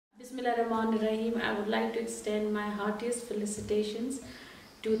Bismillahirrahmanirrahim. I would like to extend my heartiest felicitations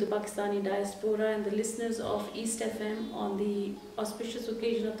to the Pakistani diaspora and the listeners of East FM on the auspicious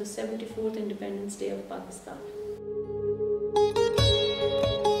occasion of the 74th Independence Day of Pakistan.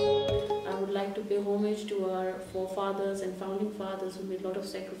 I would like to pay homage to our forefathers and founding fathers who made a lot of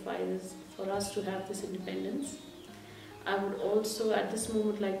sacrifices for us to have this independence. I would also at this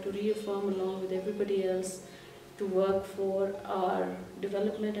moment like to reaffirm along with everybody else to work for our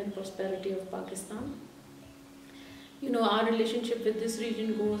development and prosperity of Pakistan. You know, our relationship with this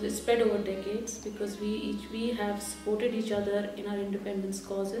region is spread over decades because we have supported each other in our independence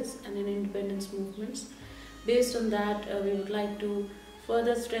causes and in independence movements. Based on that, we would like to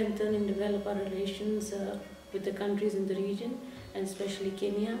further strengthen and develop our relations with the countries in the region and especially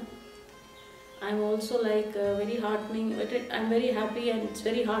Kenya. I'm also very happy and it's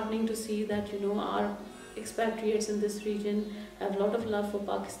very heartening to see that our expatriates in this region have a lot of love for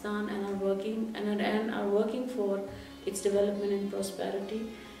Pakistan and are working for its development and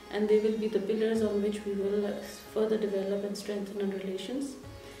prosperity, and they will be the pillars on which we will further develop and strengthen our relations.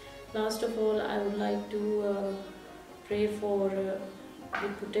 Last of all, I would like to pray for the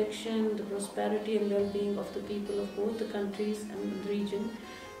protection, the prosperity and well-being of the people of both the countries and the region,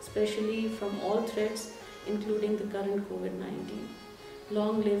 especially from all threats, including the current COVID-19.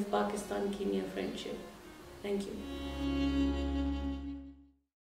 Long live Pakistan-Kenya friendship. Thank you.